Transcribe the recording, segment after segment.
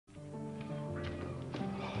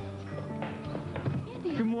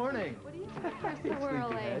Good morning. What are you doing so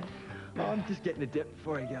early? Oh, I'm just getting a dip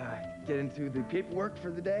before I get into the paperwork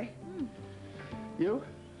for the day. You?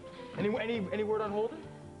 Any word on Holden?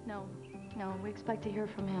 No, we expect to hear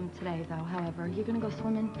from him today, though. However, you gonna go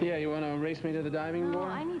swimming? Yeah, you want to race me to the diving board?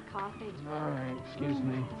 No, I need coffee. All right, excuse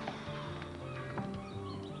me.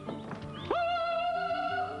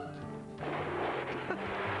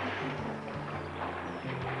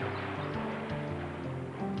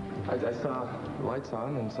 I saw the lights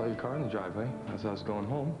on and saw your car in the driveway as I was going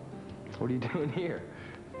home. What are you doing here?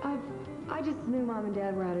 I just knew Mom and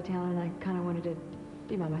Dad were out of town, and I kind of wanted to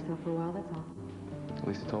be by myself for a while, that's all.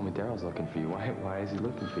 Lisa told me Daryl's looking for you. Why is he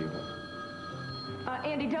looking for you?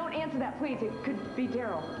 Andy, don't answer that, please. It could be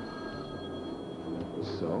Daryl.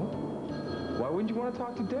 So? Why wouldn't you want to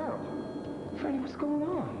talk to Daryl? Franny, what's going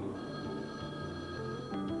on?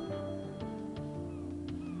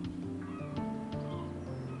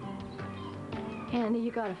 Andy,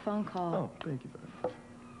 you got a phone call. Oh, thank you very much.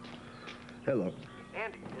 Hello.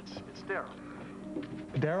 Andy, it's Daryl.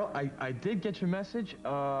 Daryl, I did get your message.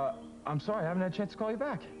 I'm sorry, I haven't had a chance to call you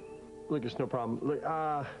back. Look, it's no problem. Look,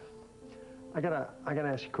 I gotta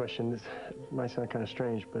ask you a question. This might sound kind of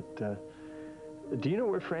strange, but do you know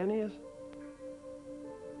where Franny is?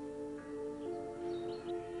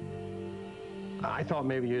 I thought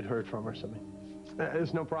maybe you'd heard from her or something.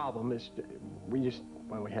 It's no problem. We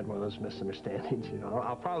had one of those misunderstandings, you know.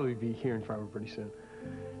 I'll probably be hearing from her pretty soon.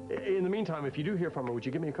 In the meantime, if you do hear from her, would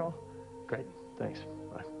you give me a call? Great, thanks.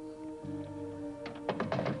 Bye.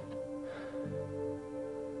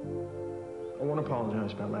 I want to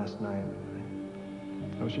apologize about last night.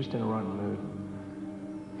 I was just in a rotten mood.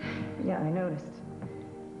 Yeah, I noticed.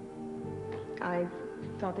 I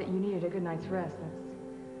thought that you needed a good night's rest.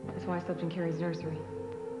 That's why I slept in Carrie's nursery.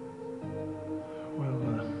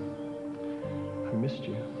 Well, I missed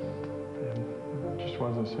you. And it just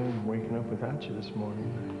wasn't the same waking up without you this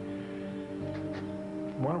morning.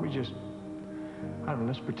 Why don't we just, I don't know,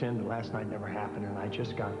 let's pretend that last night never happened and I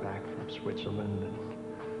just got back from Switzerland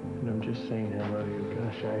and I'm just saying hello to you.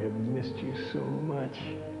 Gosh, I have missed you so much.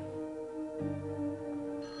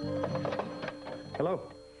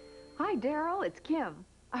 Hello? Hi, Daryl. It's Kim.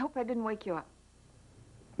 I hope I didn't wake you up.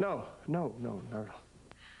 No, not at all.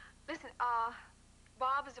 Listen,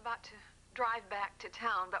 Bob is about to drive back to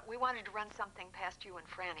town, but we wanted to run something past you and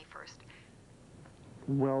Franny first.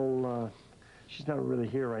 Well, she's not really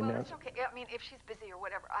here right now. Well, it's okay. I mean, if she's busy or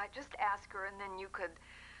whatever, I just ask her and then you could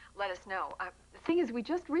let us know. The thing is, we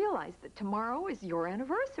just realized that tomorrow is your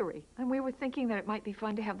anniversary. And we were thinking that it might be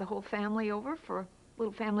fun to have the whole family over for a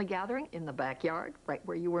little family gathering in the backyard, right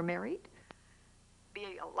where you were married.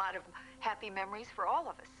 Be a lot of happy memories for all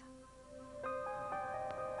of us.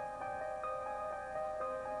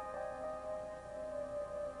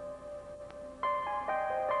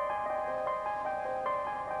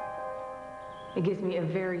 It gives me a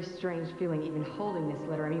very strange feeling even holding this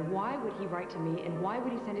letter. I mean, why would he write to me, and why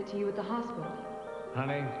would he send it to you at the hospital?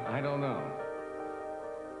 Honey, I don't know.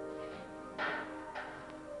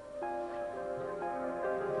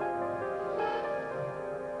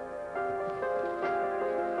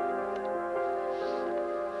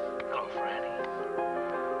 Hello, Franny.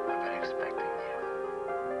 I've been expecting you.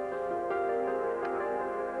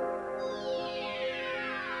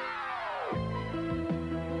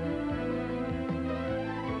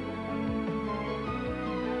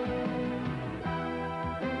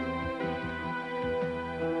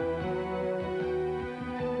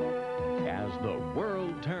 As the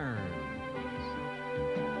world turns.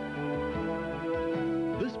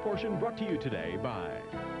 This portion brought to you today by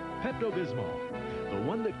Pepto-Bismol. The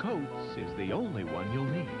one that coats is the only one you'll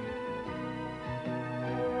need.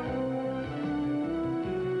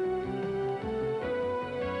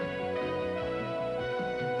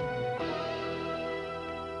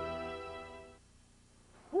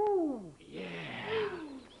 Woo! Yeah.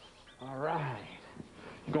 All right.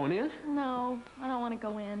 You going in? No, I don't want to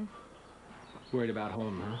go in. Worried about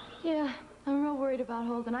Holden, huh? Yeah, I'm real worried about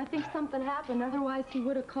Holden. I think something happened. Otherwise, he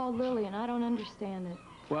would have called Lily, and I don't understand it.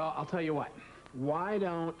 Well, I'll tell you what. Why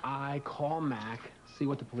don't I call Mac, see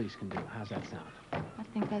what the police can do? How's that sound? I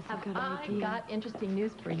think that's a good idea. I got interesting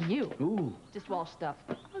news for you. Ooh. Just Walsh stuff.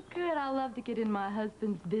 Oh, good. I love to get in my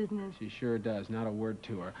husband's business. She sure does. Not a word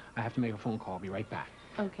to her. I have to make a phone call. I'll be right back.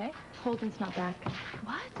 Okay. Holden's not back.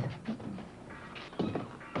 What?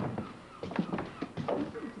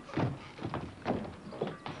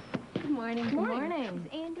 Good morning. Good morning.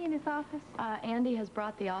 Is Andy in his office? Andy has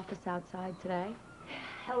brought the office outside today.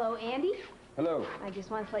 Hello, Andy. Hello. I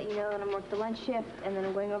just want to let you know that I'm working the lunch shift, and then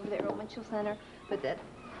I'm going over to the Earl Mitchell Center, but that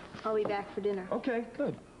I'll be back for dinner. Okay,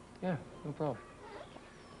 good. Yeah, no problem.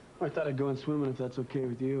 I thought I'd go in swimming if that's okay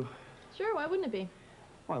with you. Sure, why wouldn't it be?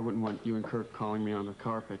 Well, I wouldn't want you and Kirk calling me on the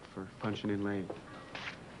carpet for punching in late.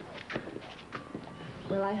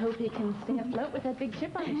 Well, I hope he can stay afloat with that big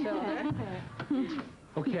chip on his shoulder.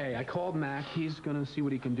 Okay, I called Mac. He's gonna see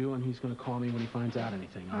what he can do, and he's gonna call me when he finds out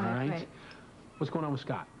anything, all right? Right. What's going on with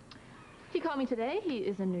Scott? He called me today. He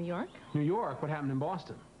is in New York. New York? What happened in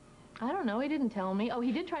Boston? I don't know. He didn't tell me. Oh,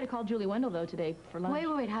 he did try to call Julie Wendell, though, today for lunch.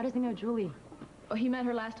 Wait. How does he know Julie? Oh, he met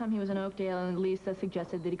her last time he was in Oakdale, and Lisa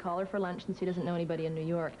suggested that he call her for lunch since he doesn't know anybody in New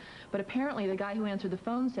York. But apparently the guy who answered the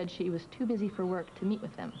phone said she was too busy for work to meet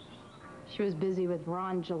with them. She was busy with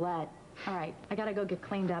Ron Gillette. All right, I gotta go get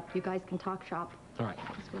cleaned up. You guys can talk shop. All right.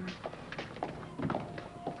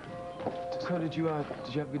 So did you have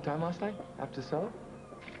a good time last night after the cellar?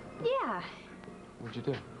 Yeah. What'd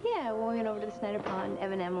you do? Yeah, well, we went over to the Snyder Pond,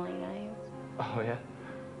 Evan, Emily, and I. Oh, yeah?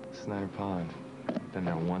 Snyder Pond. Been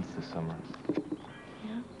there once this summer.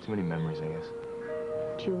 Yeah? Too many memories, I guess.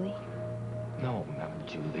 Julie? No, not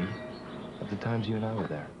Julie. Of the times you and I were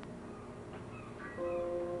there.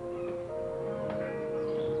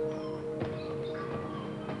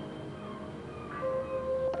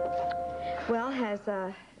 Well, has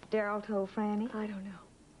Daryl told Franny? I don't know.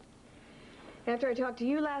 After I talked to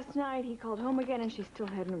you last night, he called home again, and she still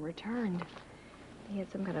hadn't returned. He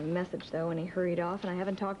had some kind of message, though, and he hurried off, and I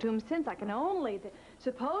haven't talked to him since. I can only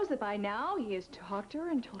suppose that by now he has talked to her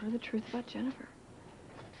and told her the truth about Jennifer.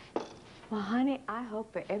 Well, honey, I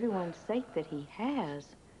hope for everyone's sake that he has.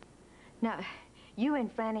 Now, you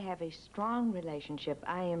and Franny have a strong relationship.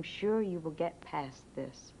 I am sure you will get past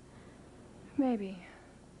this. Maybe.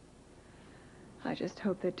 I just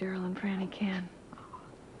hope that Daryl and Franny can.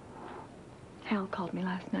 Hal called me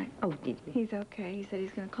last night. Oh, did he? He's okay. He said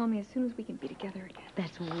he's going to call me as soon as we can be together again.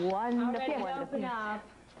 That's wonderful. Open up.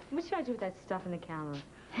 What should I do with that stuff in the counter?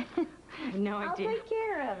 I have no idea. I'll take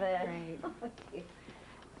care of it. Great.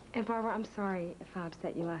 And Barbara, I'm sorry if I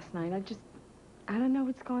upset you last night. I don't know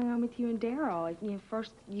what's going on with you and Daryl. You know,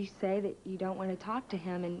 first you say that you don't want to talk to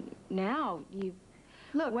him, and now you...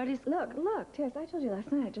 Look, Tess, I told you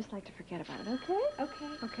last night I'd just like to forget about it, okay?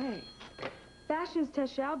 Okay. Fashion's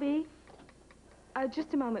Tess shall be.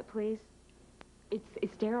 Just a moment, please.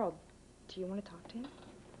 It's Daryl. Do you want to talk to him?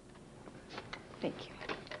 Thank you.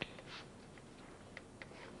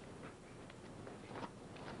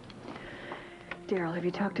 Daryl, have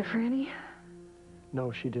you talked to Franny?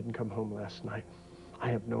 No, she didn't come home last night. I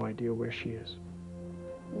have no idea where she is.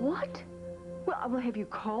 What? Well, have you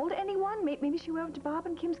called anyone? Maybe she went up to Bob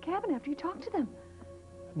and Kim's cabin after you talked to them.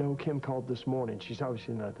 No, Kim called this morning. She's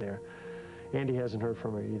obviously not there. Andy hasn't heard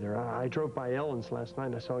from her either. I drove by Ellen's last night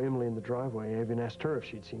and I saw Emily in the driveway. I even asked her if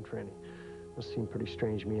she'd seen Franny. Must seem pretty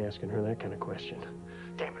strange me asking her that kind of question.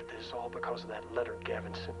 Damn it, this is all because of that letter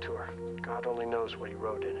Gavin sent to her. God only knows what he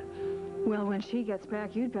wrote in it. Well, when she gets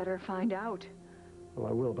back, you'd better find out. Well,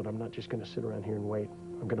 I will, but I'm not just going to sit around here and wait.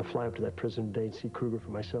 I'm going to fly up to that prison today and see Kruger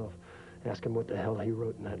for myself. Ask him what the hell he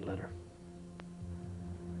wrote in that letter.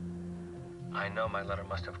 I know my letter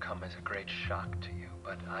must have come as a great shock to you,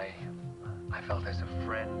 but I felt as a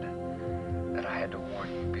friend that I had to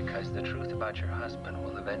warn you because the truth about your husband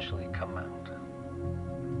will eventually come out.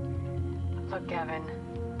 Look, Gavin,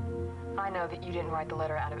 I know that you didn't write the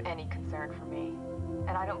letter out of any concern for me,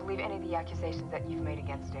 and I don't believe any of the accusations that you've made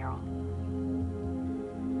against Daryl.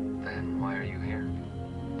 Then why are you here?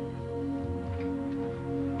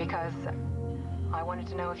 Because I wanted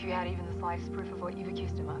to know if you had even the slightest proof of what you've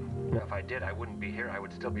accused him of. Now, if I did, I wouldn't be here. I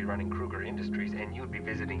would still be running Kruger Industries, and you'd be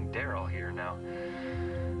visiting Daryl here now.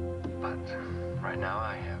 But right now,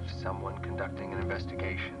 I have someone conducting an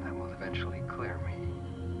investigation that will eventually clear me.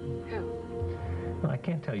 Who? Well, I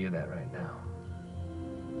can't tell you that right now.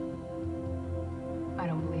 I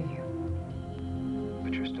don't believe you.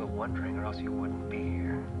 But you're still wondering, or else you wouldn't be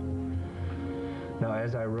here. Now,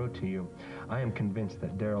 as I wrote to you, I am convinced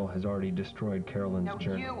that Daryl has already destroyed Carolyn's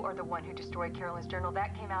journal. No, you are the one who destroyed Carolyn's journal.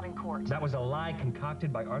 That came out in court. That was a lie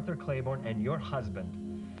concocted by Arthur Claiborne and your husband.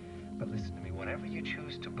 But listen to me, whatever you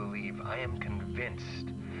choose to believe, I am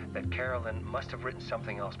convinced that Carolyn must have written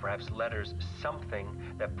something else, perhaps letters, something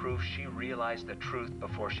that proves she realized the truth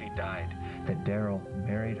before she died. That Daryl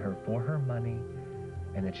married her for her money,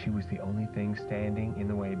 and that she was the only thing standing in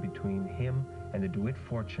the way between him and the DeWitt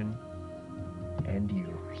fortune and you.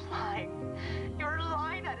 You're lying. You're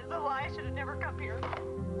lying. That is a lie. I should have never come here.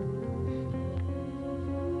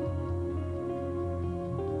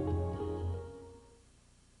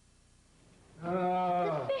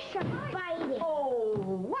 The fish are biting. Oh,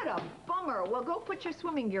 what a bummer. Well, go put your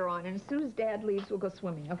swimming gear on, and as soon as Dad leaves, we'll go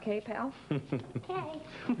swimming. Okay, pal? Okay.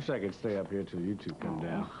 Wish I could stay up here till you two come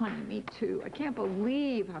down. Honey, me too. I can't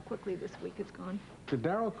believe how quickly this week has gone. Did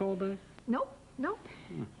Darryl call back? Nope.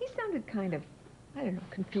 He sounded kind of, I don't know,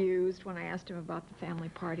 confused when I asked him about the family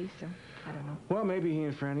party, so I don't know. Well, maybe he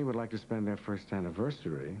and Franny would like to spend their first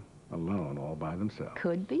anniversary alone, all by themselves.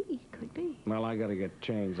 Could be. Well, I gotta get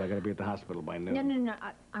changed. I gotta be at the hospital by noon. No.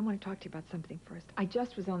 I want to talk to you about something first. I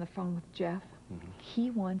just was on the phone with Jeff. He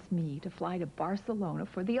wants me to fly to Barcelona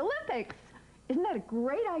for the Olympics. Isn't that a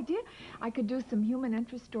great idea? I could do some human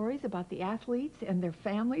interest stories about the athletes and their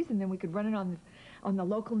families, and then we could run it on the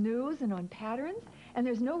local news and on Patterns. And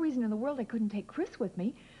there's no reason in the world I couldn't take Chris with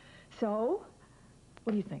me. So,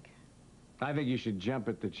 what do you think? I think you should jump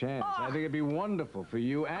at the chance. I think it'd be wonderful for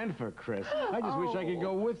you and for Chris. I just wish I could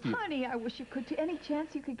go with you. Honey, I wish you could. Any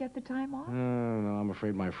chance you could get the time off? No, I'm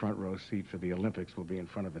afraid my front row seat for the Olympics will be in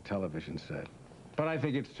front of a television set. But I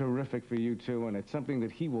think it's terrific for you two, and it's something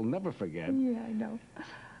that he will never forget. Yeah, I know.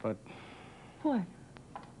 But What?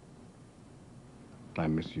 I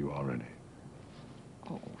miss you already.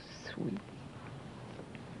 Oh, sweet.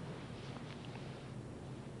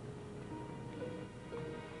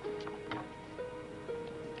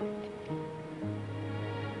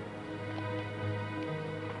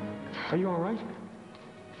 Are you all right?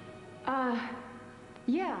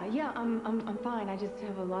 Yeah, I'm fine. I just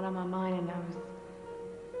have a lot on my mind, and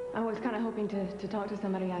I was kind of hoping to talk to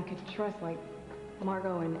somebody I could trust, like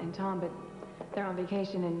Margot and Tom, but they're on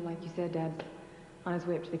vacation, and like you said, Dad's on his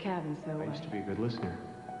way up to the cabin, so... I used to be a good listener.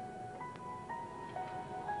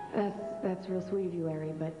 That's real sweet of you,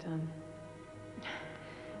 Larry, but,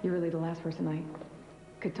 you're really the last person I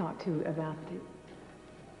could talk to about the...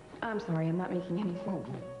 I'm sorry, I'm not making any sense.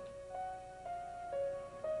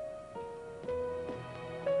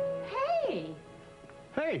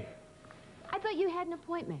 Hey! I thought you had an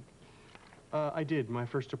appointment. I did. My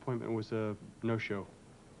first appointment was a no-show.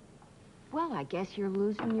 Well, I guess you're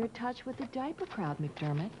losing your touch with the diaper crowd,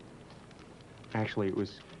 McDermott. Actually, it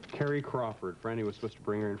was Carrie Crawford. Franny was supposed to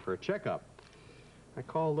bring her in for a checkup. I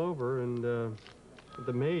called over, and the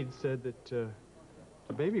maid said that the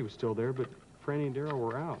baby was still there, but Franny and Darryl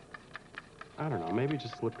were out. I don't know. Maybe it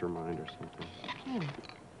just slipped her mind or something.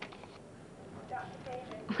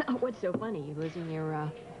 What's so funny? You losing your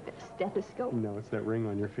stethoscope? No, it's that ring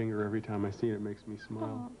on your finger. Every time I see it, it makes me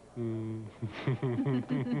smile. I'm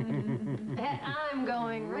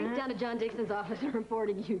going right down to John Dixon's office and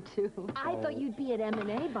reporting you two. I thought you'd be at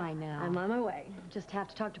M&A by now. I'm on my way. Just have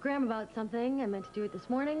to talk to Graham about something. I meant to do it this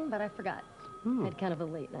morning, but I forgot. Had kind of a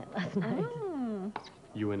late night last night.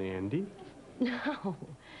 You and Andy? No.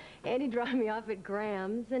 Andy dropped me off at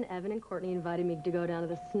Graham's, and Evan and Courtney invited me to go down to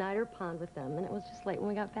the Snyder Pond with them, and it was just late when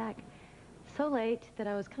we got back. So late that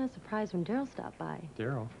I was kind of surprised when Darryl stopped by.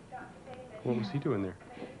 Darryl? What was he doing there?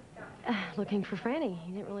 Looking for Franny.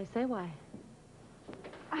 He didn't really say why.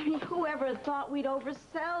 I mean, whoever thought we'd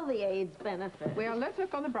oversell the AIDS benefit? Well, let's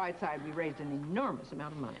look on the bright side. We raised an enormous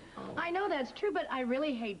amount of money. I know that's true, but I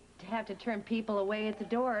really hate to have to turn people away at the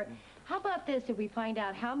door. How about this if we find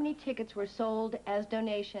out how many tickets were sold as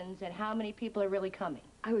donations and how many people are really coming?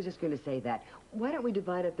 I was just going to say that. Why don't we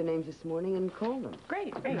divide up the names this morning and call them?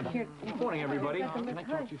 Great. Here. Good morning, everybody. Can I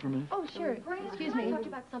talk to you for a minute? Oh, sure. Excuse me. Can I talk to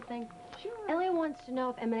you about something? Sure. Ellie wants to know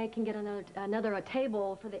if M&A can get another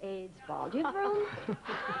table for the AIDS ball. Do you have room?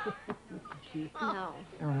 No.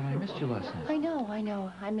 Erin, I missed you last night. I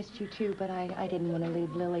know. I missed you too, but I didn't want to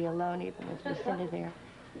leave Lily alone even with Lucinda there.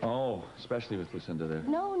 Oh, especially with Lucinda there.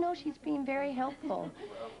 No, she's being very helpful.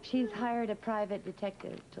 She's hired a private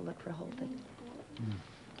detective to look for Holden.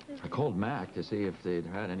 I called Mac to see if they'd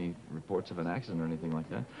had any reports of an accident or anything like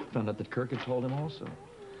that. Found out that Kirk had told him also.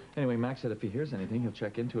 Anyway, Mac said if he hears anything, he'll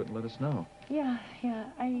check into it and let us know. Yeah.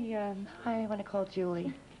 I want to call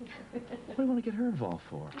Julie. What do you want to get her involved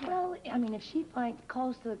for? Well, I mean, if she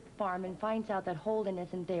calls the farm and finds out that Holden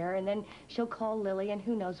isn't there, and then she'll call Lily, and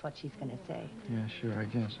who knows what she's going to say. Yeah, sure, I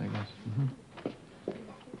guess.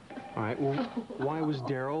 All right, well, why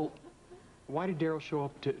did Darryl show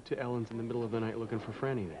up to Ellen's in the middle of the night looking for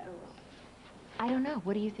Franny then? I don't know.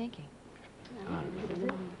 What are you thinking?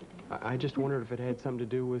 I just wondered if it had something to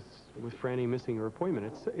do with Franny missing her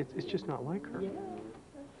appointment. It's just not like her.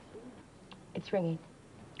 It's ringing.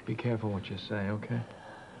 Be careful what you say, okay?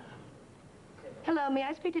 Hello, may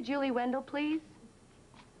I speak to Julie Wendell, please?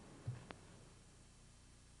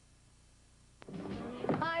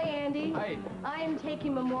 Hi, Andy. Hi, right. I am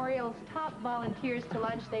taking Memorial's top volunteers to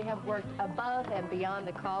lunch. They have worked above and beyond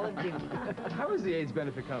the call of duty. How is the AIDS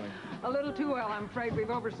benefit coming? A little too well, I'm afraid. We've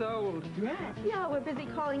oversold. You have? Yeah, we're busy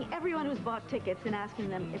calling everyone who's bought tickets and asking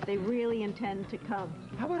them if they really intend to come.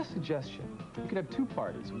 How about a suggestion? We could have 2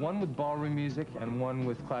 parties, one with ballroom music and one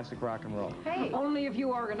with classic rock and roll. Hey, only if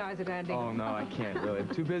you organize it, Andy. Oh, no, I can't, really. I'm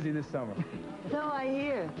too busy this summer. So I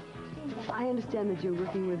hear. I understand that you're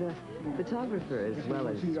working with a photographer as well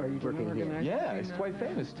as working here. Yeah, he's quite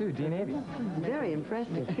famous, too, Dean Avey. Very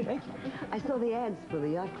impressive. Thank you. I saw the ads for the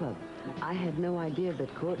yacht club. I had no idea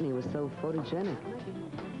that Courtney was so photogenic.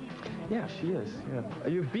 Yeah, she is, yeah.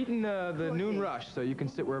 You've beaten the noon rush, so you can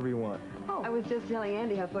sit wherever you want. Oh. I was just telling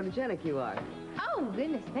Andy how photogenic you are. Oh,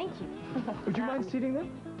 goodness, thank you. Would you mind seating them?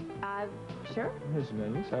 Sure. Here's the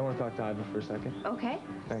menus. I want to talk to Ivan for a second. Okay.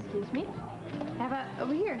 Thank you. Excuse me. How about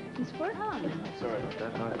over here, Miss Ford? Sorry about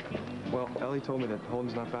that. All right. Well, Ellie told me that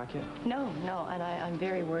Holden's not back yet. No, and I'm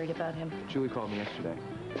very worried about him. Julie called me yesterday.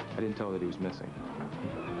 I didn't tell her that he was missing.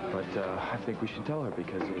 But I think we should tell her,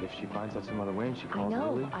 because if she finds out some other way and she calls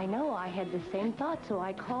Lily... I know. I had the same thought, so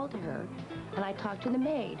I called her, and I talked to the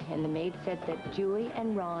maid, and the maid said that Julie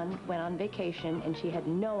and Ron went on vacation, and she had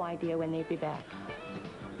no idea when they'd be back.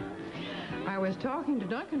 I was talking to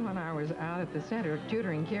Duncan when I was out at the center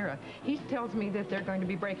tutoring Kira. He tells me that they're going to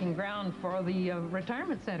be breaking ground for the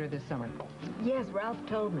retirement center this summer. Yes, Ralph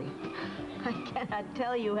told me. I cannot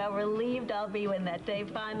tell you how relieved I'll be when that day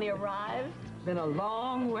finally arrives. It's been a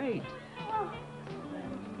long wait.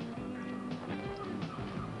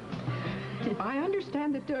 I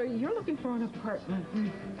understand that you're looking for an apartment.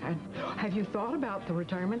 Have you thought about the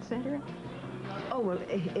retirement center? Oh, well,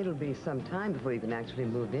 it'll be some time before you can actually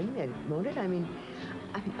move in, won't it? I mean,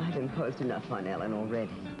 I've imposed enough on Ellen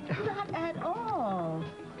already. Not at all.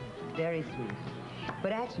 Very sweet.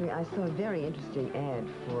 But actually, I saw a very interesting ad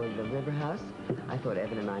for the River House. I thought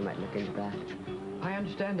Evan and I might look into that. I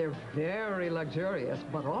understand they're very luxurious,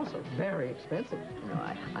 but also very expensive.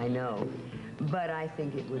 No, I know. But I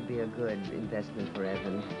think it would be a good investment for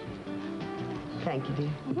Evan. Thank you, dear.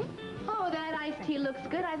 Mm-hmm. Oh, that iced tea looks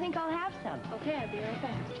good. I think I'll have some. Okay, I'll be right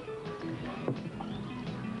back.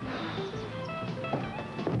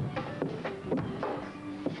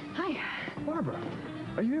 Hi. Barbara,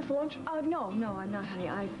 are you here for lunch? No, I'm not, honey.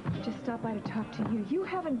 I just stopped by to talk to you. You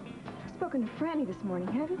haven't spoken to Franny this morning,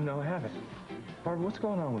 have you? No, I haven't. Barbara, what's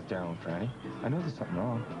going on with Daryl and Franny? I know there's something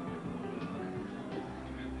wrong.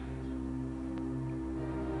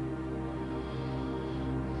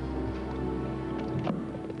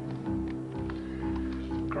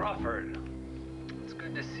 Crawford, it's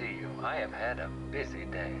good to see you. I have had a busy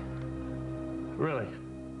day. Really?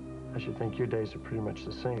 I should think your days are pretty much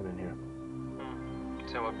the same in here.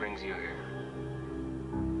 So what brings you here?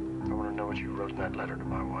 I want to know what you wrote in that letter to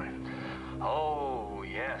my wife. Oh,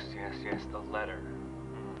 yes, the letter.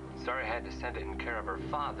 Sorry I had to send it in care of her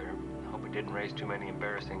father. Hope it didn't raise too many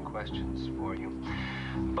embarrassing questions for you.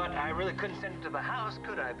 But I really couldn't send it to the house,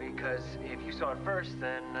 could I? Because if you saw it first,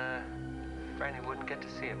 then Franny wouldn't get to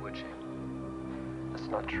see it, would she? That's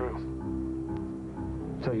not true.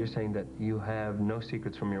 So you're saying that you have no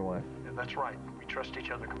secrets from your wife? Yeah, that's right. We trust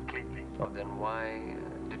each other completely. Oh, then why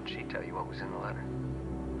didn't she tell you what was in the letter?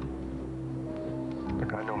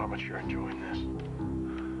 Look, I know how much you're enjoying this.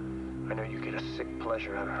 I know you get a sick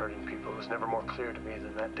pleasure out of hurting people. It was never more clear to me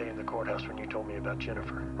than that day in the courthouse when you told me about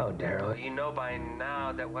Jennifer. Oh, Daryl, you know by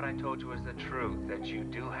now that what I told you was the truth, that you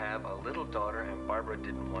do have a little daughter and Barbara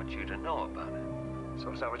didn't want you to know about it.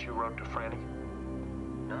 So is that what you wrote to Franny?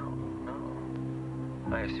 No.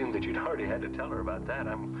 I assumed that you'd already had to tell her about that.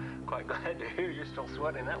 I'm quite glad to hear you're still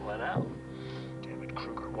sweating that one out. Damn it,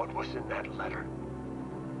 Kruger, what was in that letter?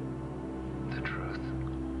 The truth.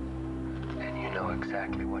 And you know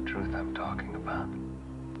exactly what truth I'm talking about.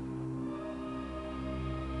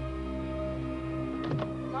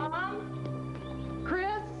 Mom?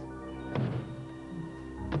 Chris?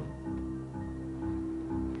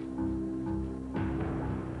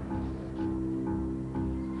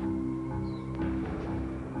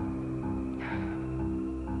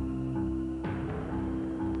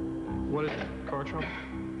 What is it? Car trouble?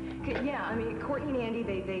 Yeah, I mean, Courtney and Andy,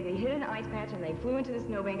 they hit an ice patch and they flew into the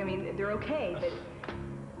snowbank. I mean, they're okay, but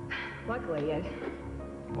luckily,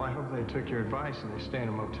 Well, I hope they took your advice and they stay in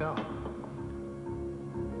a motel.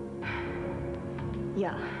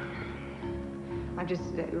 yeah. I'm just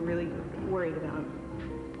really worried about them.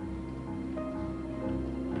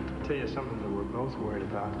 I'll tell you something that we're both worried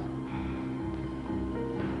about.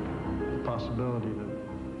 The possibility that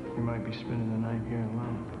you might be spending the night here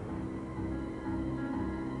alone.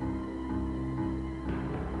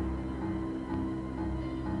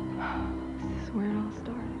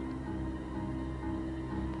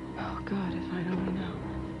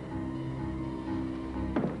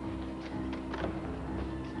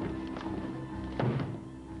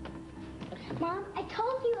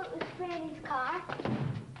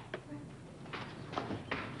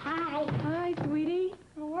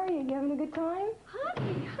 time?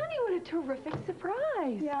 Honey, what a terrific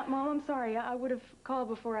surprise. Yeah, Mom, I'm sorry. I would have called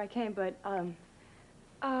before I came, but, son,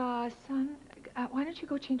 why don't you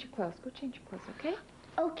go change your clothes? Go change your clothes, okay?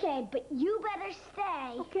 Okay, but you better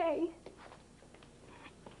stay. Okay.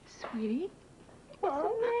 Sweetie, what's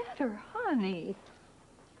the matter, honey?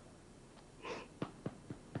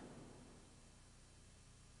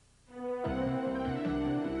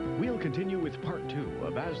 We'll continue with part 2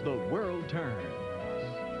 of As the World Turns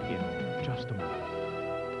in just a moment.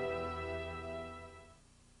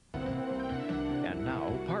 And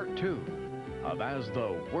now, part 2 of As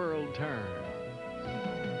the World Turns.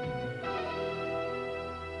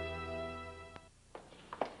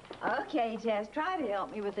 Okay, Jess, try to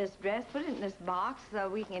help me with this dress. Put it in this box so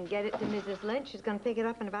we can get it to Mrs. Lynch. She's going to pick it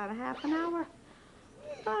up in about a half an hour.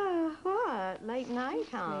 What? Late night,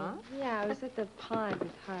 huh? Yeah, I was at the pond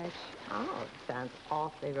with Hutch. Oh, sounds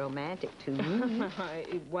awfully romantic to me.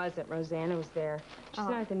 It wasn't. Rosanna was there. She's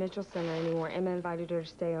not at the Mitchell Center anymore. Emma invited her to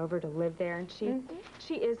stay over to live there, and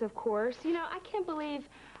she is, of course. You know, I can't believe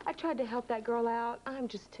I tried to help that girl out. I'm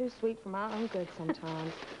just too sweet for my own good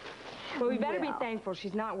sometimes. Well, we better be thankful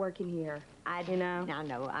she's not working here. You know? I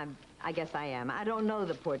know. I guess I am. I don't know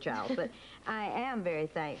the poor child, but I am very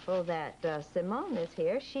thankful that Simone is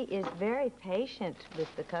here. She is very patient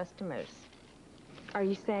with the customers. Are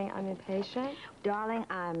you saying I'm impatient? Darling,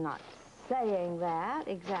 I'm not saying that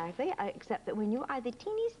exactly, except that when you are the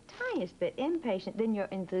tiniest bit impatient, then your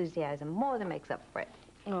enthusiasm more than makes up for it.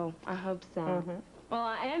 Oh, I hope so. Well,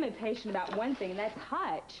 I am impatient about one thing, and that's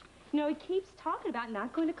Hutch. You know, he keeps talking about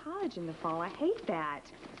not going to college in the fall. I hate that.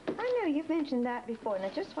 I know, you've mentioned that before. Now,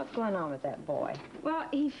 just what's going on with that boy? Well,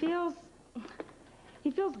 he feels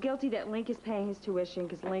guilty that Link is paying his tuition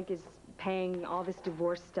because Link is paying all this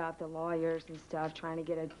divorce stuff, the lawyers and stuff, trying to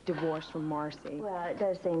get a divorce from Marcy. Well, it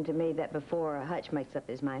does seem to me that before Hutch makes up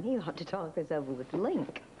his mind, he ought to talk this over with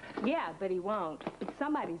Link. Yeah, but he won't. But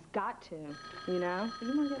somebody's got to, you know?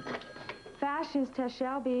 Fashions, Tess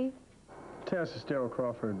Shelby. Tess, is Daryl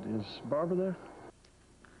Crawford. Is Barbara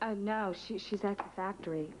there? No, she's at the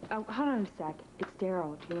factory. Oh, hold on a sec. It's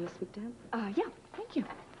Daryl. Do you want to speak to him? Yeah, thank you.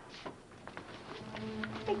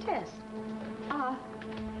 Hey, Tess.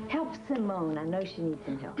 Help Simone. I know she needs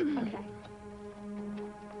some help. Okay.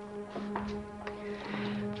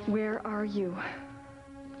 Where are you?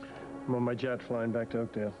 I'm on my jet flying back to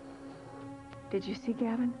Oakdale. Did you see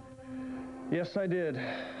Gavin? Yes, I did.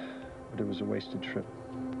 But it was a wasted trip.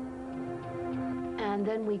 And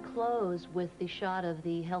then we close with the shot of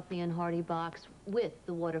the healthy and hearty box with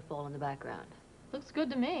the waterfall in the background. Looks good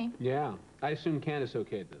to me. Yeah. I assume Candace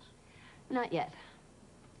okayed this. Not yet.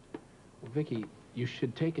 Well, Vicki, you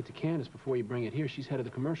should take it to Candace before you bring it here. She's head of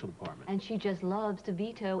the commercial department. And she just loves to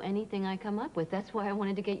veto anything I come up with. That's why I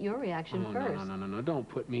wanted to get your reaction first. No. Don't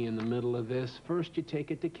put me in the middle of this. First, you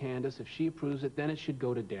take it to Candace. If she approves it, then it should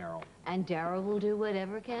go to Daryl. And Daryl will do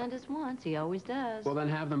whatever Candace wants. He always does. Well, then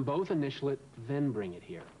have them both initial it, then bring it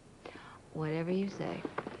here. Whatever you say.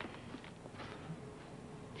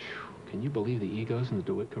 Can you believe the egos in the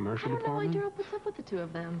DeWitt commercial department? I don't know why Daryl puts up with the two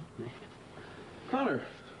of them. Connor,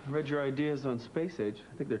 I read your ideas on space age.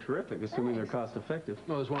 I think they're terrific, assuming they're cost-effective.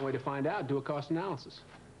 Well, there's one way to find out. Do a cost analysis.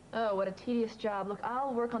 Oh, what a tedious job. Look,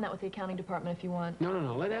 I'll work on that with the accounting department if you want.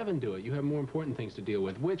 No. Let Evan do it. You have more important things to deal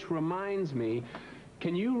with. Which reminds me,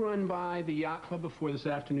 can you run by the yacht club before this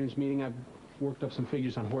afternoon's meeting? I've worked up some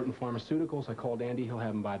figures on Horton Pharmaceuticals. I called Andy. He'll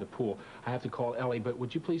have them by the pool. I have to call Ellie, but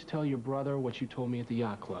would you please tell your brother what you told me at the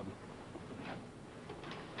yacht club?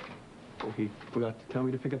 Oh, he forgot to tell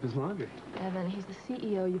me to pick up his laundry. Evan, he's the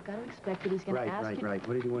CEO. You've got to expect that he's going to ask you... Right.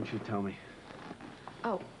 What did he want you to tell me?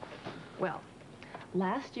 Oh, well,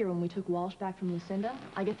 last year when we took Walsh back from Lucinda,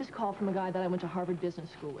 I get this call from a guy that I went to Harvard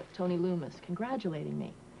Business School with, Tony Loomis, congratulating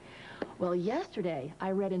me. Well, yesterday,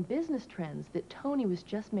 I read in Business Trends that Tony was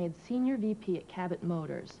just made Senior VP at Cabot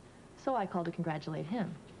Motors. So I called to congratulate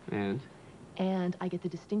him. And? And I get the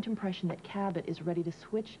distinct impression that Cabot is ready to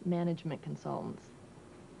switch management consultants.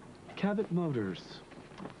 Cabot Motors.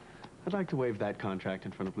 I'd like to waive that contract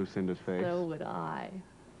in front of Lucinda's face. So would I.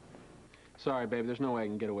 Sorry, babe. There's no way I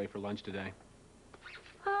can get away for lunch today.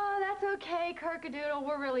 Oh, that's okay, Kirkadoodle.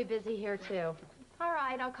 We're really busy here, too. All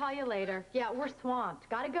right, I'll call you later. Yeah, we're swamped.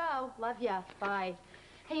 Gotta go. Love ya. Bye.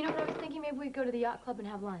 Hey, you know what I was thinking? Maybe we'd go to the yacht club and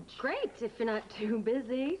have lunch. Great, if you're not too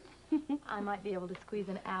busy. I might be able to squeeze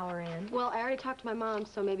an hour in. Well, I already talked to my mom,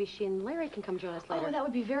 so maybe she and Larry can come join us later. Oh, that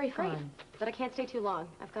would be very fun. Great. But I can't stay too long.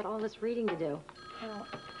 I've got all this reading to do.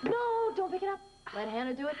 No, don't pick it up. Let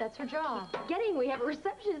Hannah do it. That's her job. We have a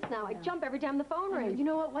receptionist now. I jump every time the phone rings. You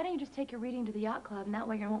know what? Why don't you just take your reading to the yacht club, and that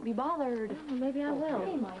way you won't be bothered. Oh, maybe I will.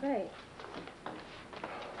 Great.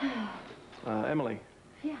 Emily.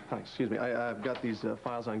 Yeah. Hi, excuse me. I've got these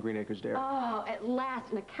files on Green Acres Dairy. Oh, at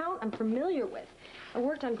last, an account I'm familiar with. I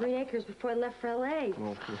worked on Green Acres before I left for L.A.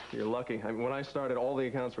 Well, you're lucky. I mean, when I started, all the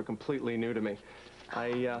accounts were completely new to me.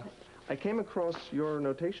 I came across your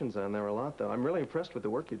notations on there a lot, though. I'm really impressed with the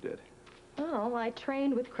work you did. Oh, I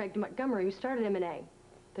trained with Craig Montgomery, who started M&A.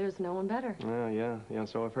 There's no one better. Oh, yeah,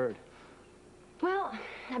 so I've heard. Well,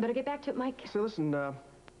 I better get back to it, Mike. So listen, how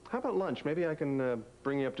about lunch? Maybe I can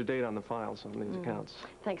bring you up to date on the files on these accounts.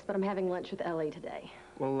 Thanks, but I'm having lunch with Ellie today.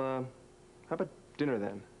 Well, how about dinner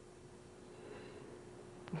then?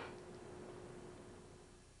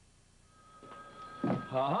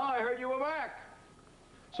 I heard you were back.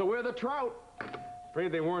 So where are the trout?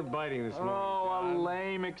 Afraid they weren't biting this morning. Oh, a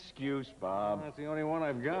lame excuse, Bob. That's the only one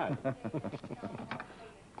I've got.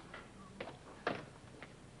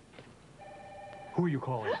 Who are you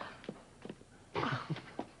calling?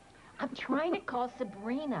 I'm trying to call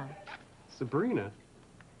Sabrina. Sabrina?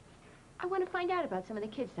 I want to find out about some of the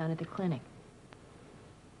kids down at the clinic.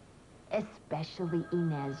 Especially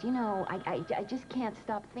Inez. You know, I just can't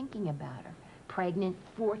stop thinking about her. Pregnant,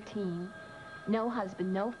 14, no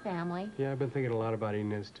husband, no family. Yeah, I've been thinking a lot about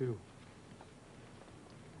Inez, too.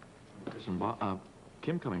 Listen, Bob,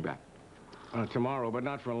 Kim coming back. Tomorrow, but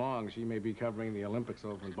not for long. She may be covering the Olympics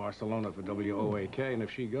over in Barcelona for WOAK, and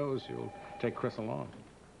if she goes, she'll take Chris along.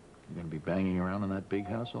 You're going to be banging around in that big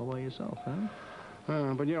house all by yourself,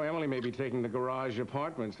 huh? But, you know, Emily may be taking the garage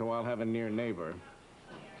apartment, so I'll have a near neighbor.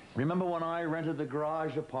 Remember when I rented the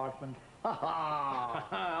garage apartment? Ha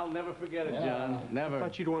ha! I'll never forget it, John. Never. I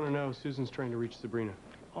thought you'd want to know. Susan's trying to reach Sabrina.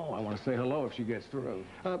 Oh, I want to say hello if she gets through.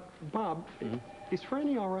 Bob, is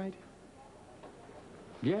Franny all right?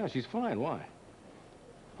 Yeah, she's fine. Why?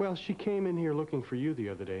 Well, she came in here looking for you the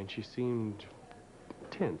other day, and she seemed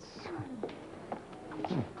tense.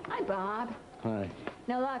 Hi, Bob. Hi.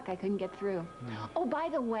 No luck. I couldn't get through. Oh, by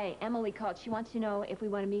the way, Emily called. She wants to know if we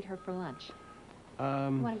want to meet her for lunch. You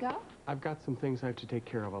want to go? I've got some things I have to take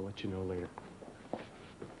care of. I'll let you know later.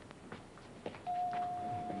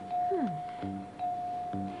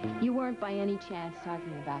 You weren't by any chance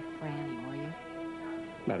talking about Franny, were you?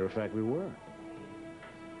 Matter of fact, we were.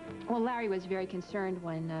 Well, Larry was very concerned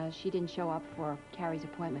when she didn't show up for Carrie's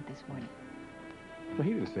appointment this morning. Well,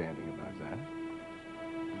 he didn't say anything about that.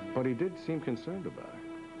 But he did seem concerned about her.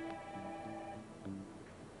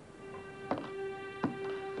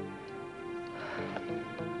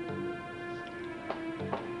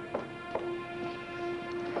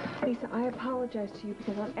 Lisa, I apologize to you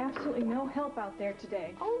because I'm absolutely no help out there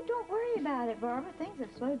today. Oh, don't worry about it, Barbara. Things have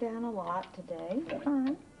slowed down a lot today.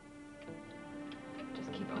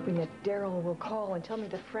 Just keep hoping that Daryl will call and tell me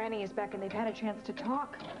that Franny is back and they've had a chance to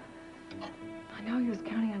talk. I know he was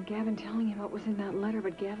counting on Gavin telling him what was in that letter,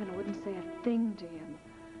 but Gavin wouldn't say a thing to him.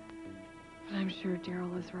 But I'm sure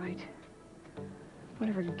Daryl is right.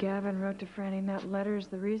 Whatever Gavin wrote to Franny in that letter is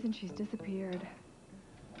the reason she's disappeared.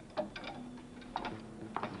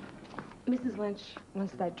 Mrs. Lynch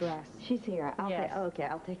wants that dress. She's here. Yes. Okay,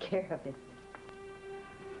 I'll take care of it.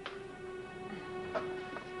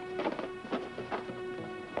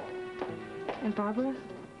 And Barbara,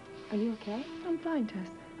 are you okay? I'm fine, Tess.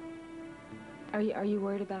 Are you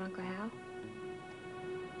worried about Uncle Hal?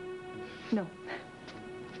 No.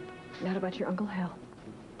 Not about your Uncle Hal.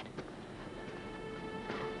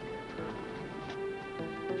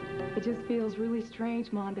 It just feels really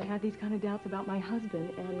strange, Mom, to have these kind of doubts about my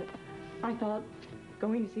husband, and I thought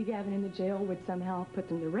going to see Gavin in the jail would somehow put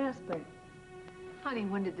them to rest, but... Honey,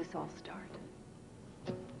 when did this all start?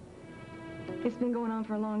 It's been going on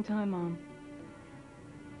for a long time, Mom.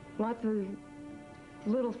 Lots of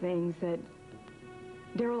little things that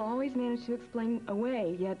Daryl always managed to explain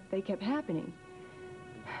away, yet they kept happening.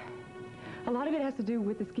 A lot of it has to do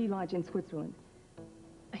with the ski lodge in Switzerland.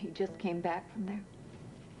 He just came back from there?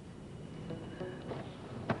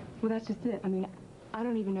 Well, that's just it. I mean, I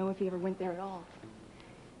don't even know if he ever went there at all.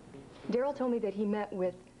 Daryl told me that he met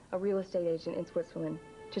with a real estate agent in Switzerland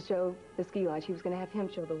to show the ski lodge. He was going to have him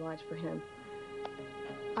show the lodge for him.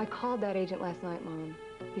 I called that agent last night, Mom.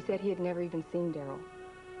 He said he had never even seen Daryl.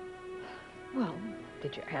 Well,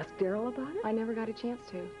 did you ask Daryl about it? I never got a chance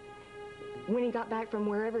to. When he got back from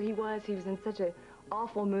wherever he was in such an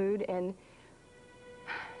awful mood, and...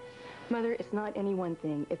 Mother, it's not any one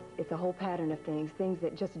thing. It's a whole pattern of things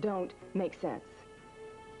that just don't make sense.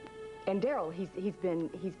 And Daryl, he's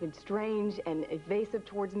been strange and evasive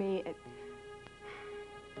towards me. And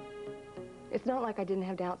it's not like I didn't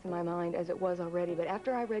have doubts in my mind as it was already, but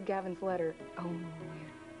after I read Gavin's letter... Oh, you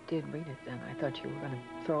did read it then. I thought you were going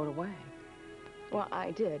to throw it away. Well,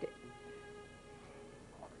 I did.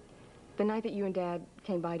 The night that you and Dad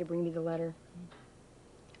came by to bring me the letter,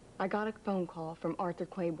 I got a phone call from Arthur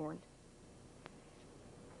Claiborne.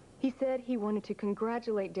 He said he wanted to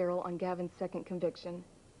congratulate Daryl on Gavin's second conviction.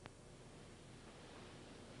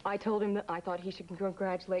 I told him that I thought he should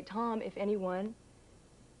congratulate Tom, if anyone.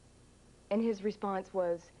 And his response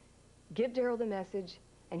was, give Daryl the message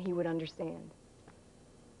and he would understand.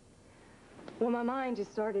 Well, my mind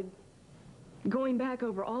just started going back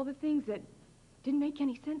over all the things that didn't make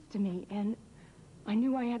any sense to me, and I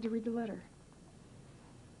knew I had to read the letter.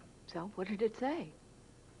 So, what did it say?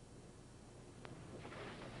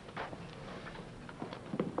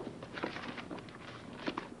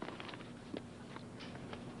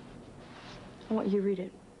 I want you to read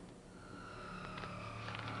it.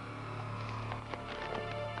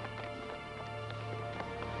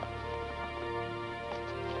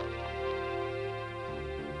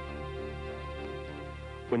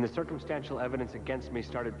 When the circumstantial evidence against me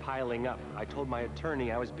started piling up, I told my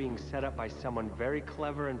attorney I was being set up by someone very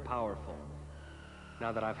clever and powerful.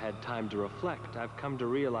 Now that I've had time to reflect, I've come to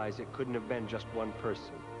realize it couldn't have been just one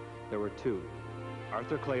person. There were two,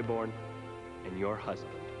 Arthur Claiborne and your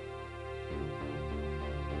husband.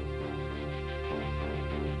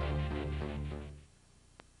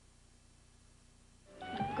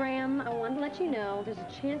 Graham, I wanted to let you know there's a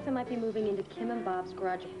chance I might be moving into Kim and Bob's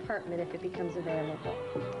garage apartment if it becomes available.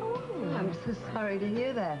 Oh, I'm so sorry to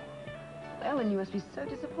hear that. Ellen, you must be so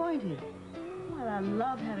disappointed. Well, I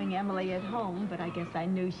love having Emily at home, but I guess I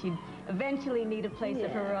knew she'd eventually need a place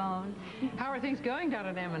of her own. How are things going down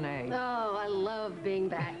at M&A? Oh, I love being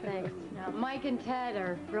back, thanks. Now, Mike and Ted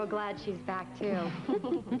are real glad she's back, too.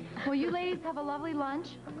 Well, you ladies have a lovely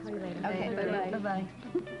lunch. I'll call you later. Okay, bye-bye. Bye-bye.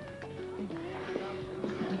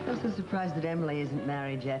 I'm so surprised that Emily isn't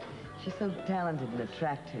married yet. She's so talented and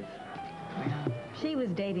attractive. She was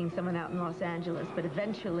dating someone out in Los Angeles, but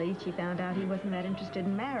eventually she found out he wasn't that interested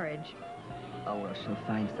in marriage. Oh, well, she'll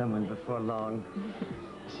find someone before long.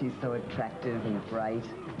 She's so attractive and bright.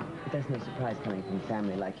 But that's no surprise coming from a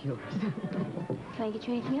family like yours. Can I get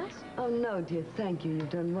you anything else? Oh, no, dear, thank you. You've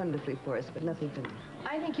done wonderfully for us, but nothing for me.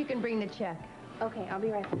 I think you can bring the check. Okay, I'll be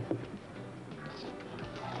right back.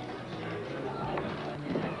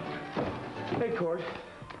 Hey, Cord.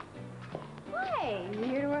 Hey, you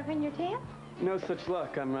here to work on your tan? No such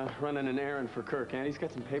luck. I'm running an errand for Kirk. Andy's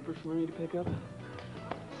got some papers for me to pick up.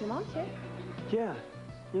 Your mom's here. Yeah.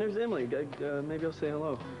 And there's Emily. Maybe I'll say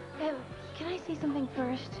hello. Can I say something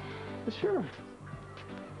first? Sure.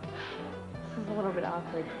 This is a little bit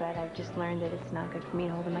awkward, but I've just learned that it's not good for me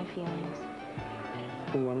to hold in my feelings.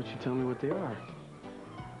 Well, why don't you tell me what they are?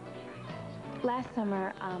 Last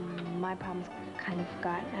summer, my problems kind of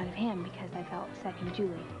got out of hand because I felt second to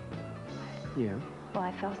Julie. Yeah. Well,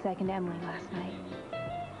 I fell second to Emily last night.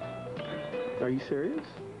 Are you serious?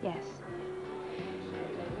 Yes.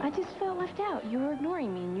 I just felt left out. You were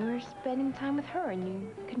ignoring me, and you were spending time with her, and you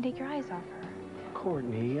couldn't take your eyes off her.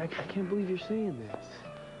 Courtney, I can't believe you're saying this.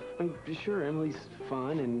 I mean, sure, Emily's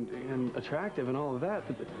fun and attractive and all of that,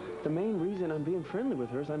 but the main reason I'm being friendly with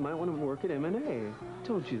her is I might want to work at M&A. I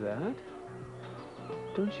told you that.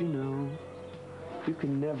 Don't you know? You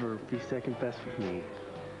can never be second best with me.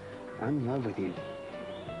 I'm in love with you.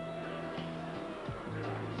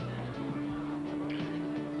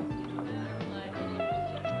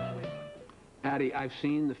 Addie, I've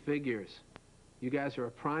seen the figures. You guys are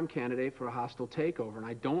a prime candidate for a hostile takeover, and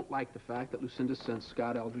I don't like the fact that Lucinda sent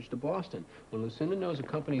Scott Eldridge to Boston. When Lucinda knows a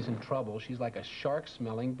company's in trouble, she's like a shark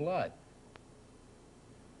smelling blood.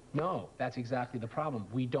 No, that's exactly the problem.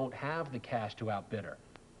 We don't have the cash to outbid her.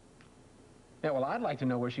 Yeah, well, I'd like to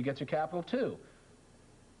know where she gets her capital, too.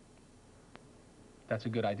 That's a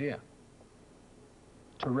good idea.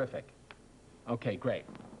 Terrific. Okay, great.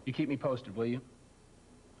 You keep me posted, will you?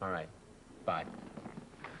 All right. Bye.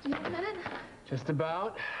 You have a minute? Just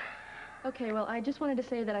about. Okay, well, I just wanted to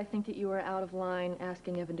say that I think that you were out of line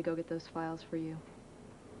asking Evan to go get those files for you.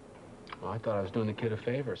 Well, I thought I was doing the kid a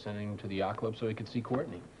favor, sending him to the yacht club so he could see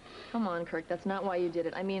Courtney. Come on, Kirk, that's not why you did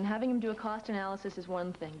it. I mean, having him do a cost analysis is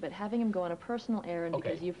one thing, but having him go on a personal errand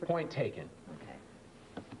because you forgot... Point taken.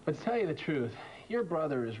 Okay. But to tell you the truth, your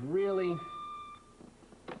brother is really...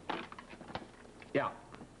 Yeah.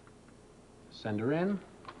 Send her in.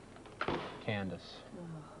 Candace.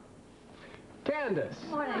 Candace!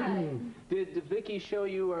 Morning. Did Vicky show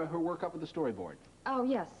you her work up at the storyboard? Oh,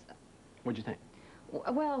 yes. What'd you think?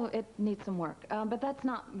 Well, it needs some work, but that's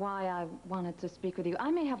not why I wanted to speak with you. I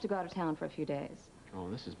may have to go out of town for a few days. Oh,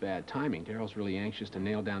 this is bad timing. Daryl's really anxious to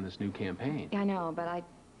nail down this new campaign. Yeah, I know, but I...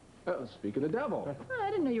 Oh, speak of the devil. Oh, I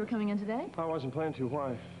didn't know you were coming in today. I wasn't planning to.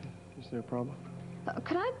 Why? Is there a problem?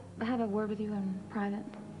 Could I have a word with you in private?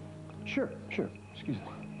 Sure. Excuse me.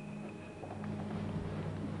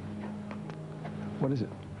 What is it?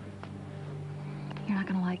 You're not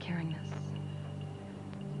gonna like hearing this.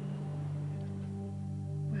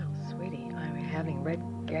 Well, sweetie, I mean, having read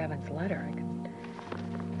Gavin's letter, I can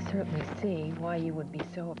certainly see why you would be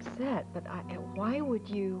so upset, but why would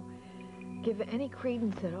you give any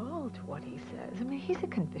credence at all to what he says? I mean, he's a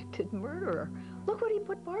convicted murderer. Look what he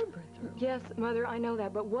put Barbara through. Yes, Mother, I know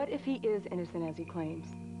that, but what if he is innocent as he claims?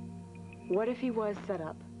 What if he was set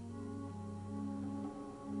up?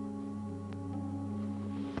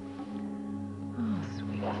 Oh,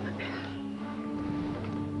 sweetheart.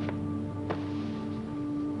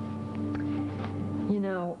 You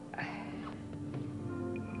know,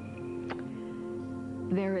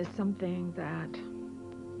 there is something that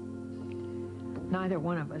neither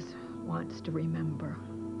one of us wants to remember.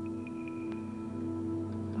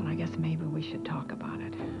 But I guess maybe we should talk about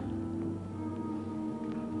it.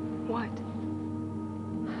 What?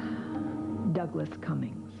 Douglas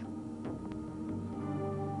Cummings.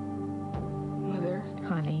 Mother?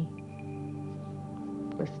 Honey,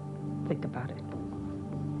 let's think about it.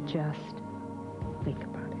 Just think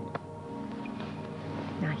about it.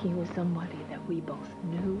 Now, he was somebody that we both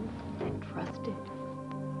knew and trusted.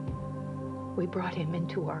 We brought him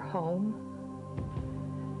into our home,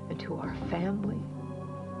 into our family,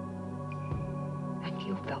 and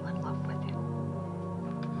you fell in love with him.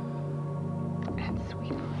 And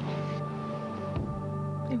sweetheart,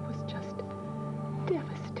 it was just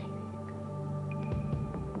devastating.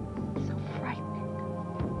 So frightening.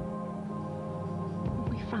 When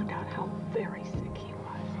we found out how very sick he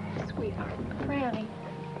was. Sweetheart, Franny,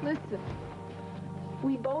 listen.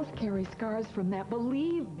 We both carry scars from that,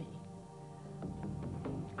 believe me.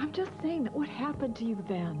 I'm just saying that what happened to you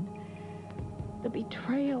then, the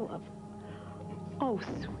betrayal of, oh,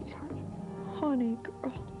 sweetheart, honey,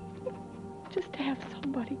 girl, just to have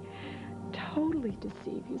somebody totally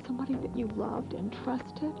deceive you, somebody that you loved and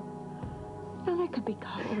trusted. Now, that could be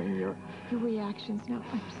coloring your reactions now.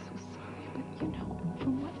 I'm so sorry, but you know,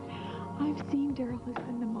 from what I've seen, Daryl has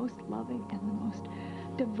been the most loving and the most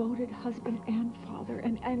devoted husband and father,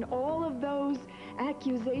 and all of those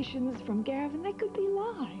accusations from Gavin, they could be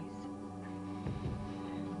lies.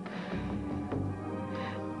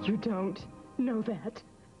 You don't know that.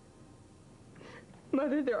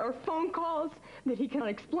 Mother, there are phone calls that he cannot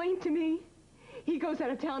explain to me. He goes out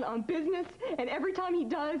of town on business, and every time he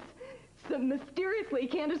does, mysteriously,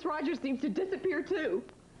 Candace Rogers seems to disappear too.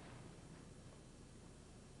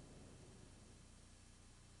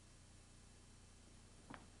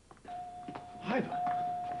 Hi,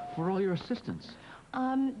 where are all your assistants?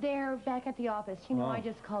 They're back at the office. You know, Oh. I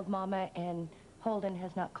just called Mama, and Holden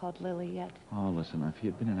has not called Lily yet. Oh, listen, if he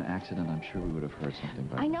had been in an accident, I'm sure we would have heard something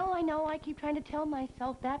by now. I know. I keep trying to tell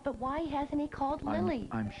myself that, but why hasn't he called Lily?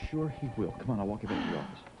 I'm sure he will. Come on, I'll walk you back to the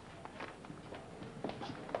office.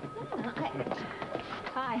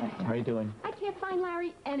 Hi. How are you doing? I can't find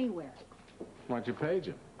Larry anywhere. Why'd you page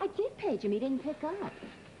him? I did page him. He didn't pick up.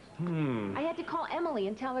 I had to call Emily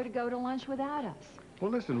and tell her to go to lunch without us.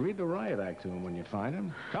 Well, listen, read the riot act to him when you find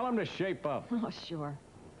him. Tell him to shape up. Oh, sure.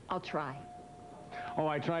 I'll try. Oh,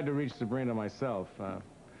 I tried to reach Sabrina myself.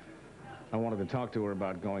 I wanted to talk to her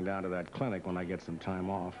about going down to that clinic when I get some time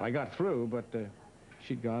off. I got through, but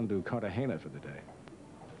she'd gone to Cartagena for the day.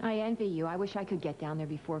 I envy you. I wish I could get down there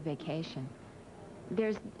before vacation.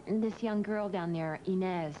 There's this young girl down there,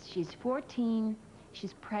 Inez. She's 14.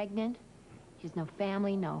 She's pregnant. She has no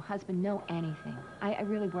family, no husband, no anything. I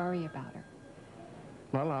really worry about her.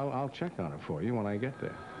 Well, I'll check on her for you when I get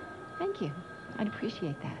there. Thank you. I'd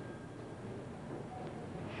appreciate that.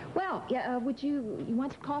 Well, yeah, would you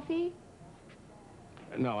want some coffee?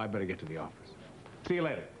 No, I better get to the office. See you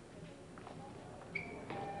later.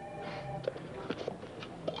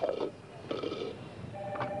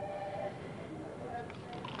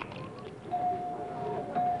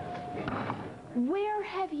 Where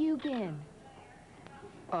have you been?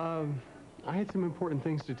 I had some important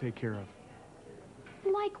things to take care of.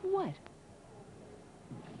 Like what?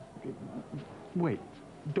 Wait,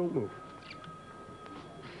 don't move.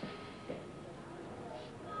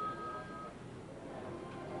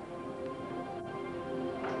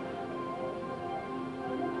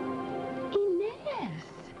 Inez!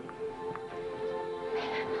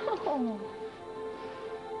 Oh.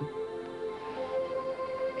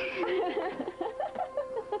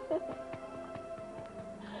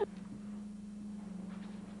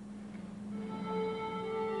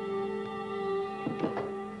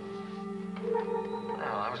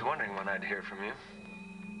 Well, I was wondering when I'd hear from you.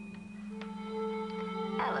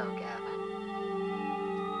 Hello, Gavin.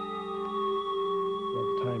 Well,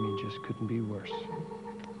 the time timing just couldn't be worse.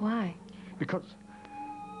 Why? Because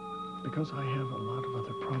I have a lot of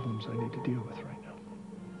other problems I need to deal with right now.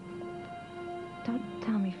 Don't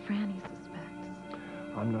tell me Franny suspects.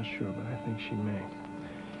 I'm not sure, but I think she may.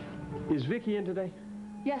 Is Vicky in today?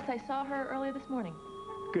 Yes, I saw her earlier this morning.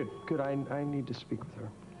 Good, good. I need to speak with her.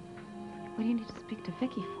 What do you need to speak to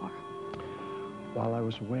Vicky for? While I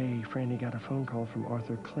was away, Franny got a phone call from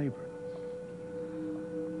Arthur Claiborne.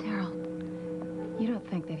 Daryl, you don't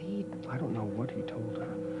think that he... I don't know what he told her.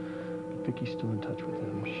 But Vicky's still in touch with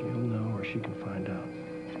him. She'll know or she can find out.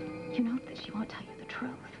 You know that she won't tell you the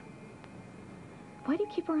truth. Why do you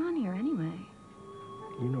keep her on here anyway?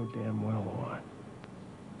 You know damn well why.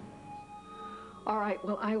 All right,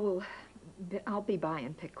 well, I'll be by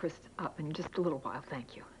and pick Chris up in just a little while,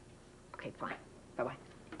 thank you. Okay, fine.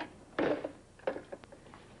 Bye-bye.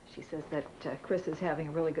 She says that Chris is having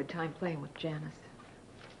a really good time playing with Janice.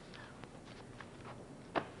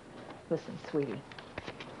 Listen, sweetie,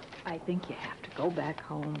 I think you have to go back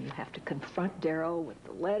home. You have to confront Darryl with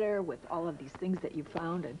the letter, with all of these things that you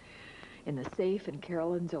found in the safe in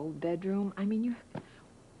Carolyn's old bedroom. I mean,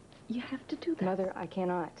 you have to do that. Mother, I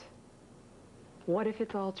cannot. What if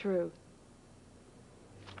it's all true?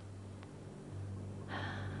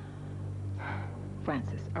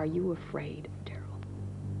 Francis, are you afraid of Darryl?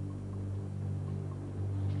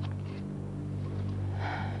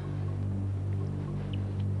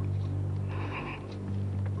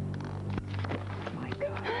 My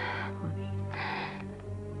God, honey.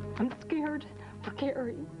 I'm scared for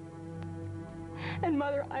Carrie. And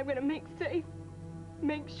Mother, I'm gonna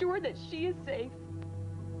make sure that she is safe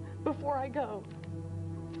before I go.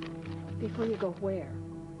 Before you go where?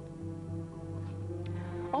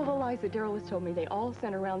 All the lies that Darryl has told me, they all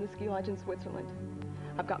center around the ski lodge in Switzerland.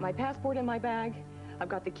 I've got my passport in my bag. I've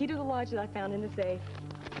got the key to the lodge that I found in the safe.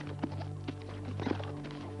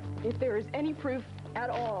 If there is any proof at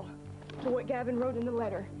all to what Gavin wrote in the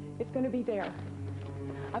letter, it's going to be there.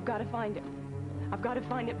 I've got to find it. I've got to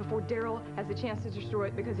find it before Darryl has a chance to destroy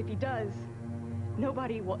it, because if he does,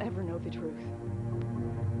 nobody will ever know the truth.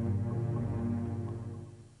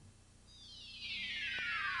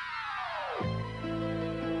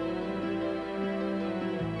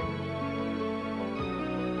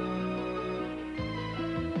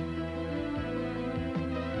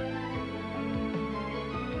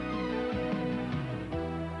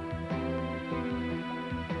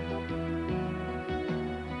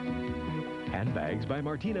 Handbags by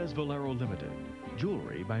Martinez Valero Limited.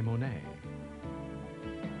 Jewelry by Monet.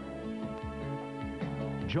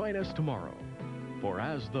 Join us tomorrow for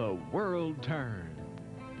As the World Turns.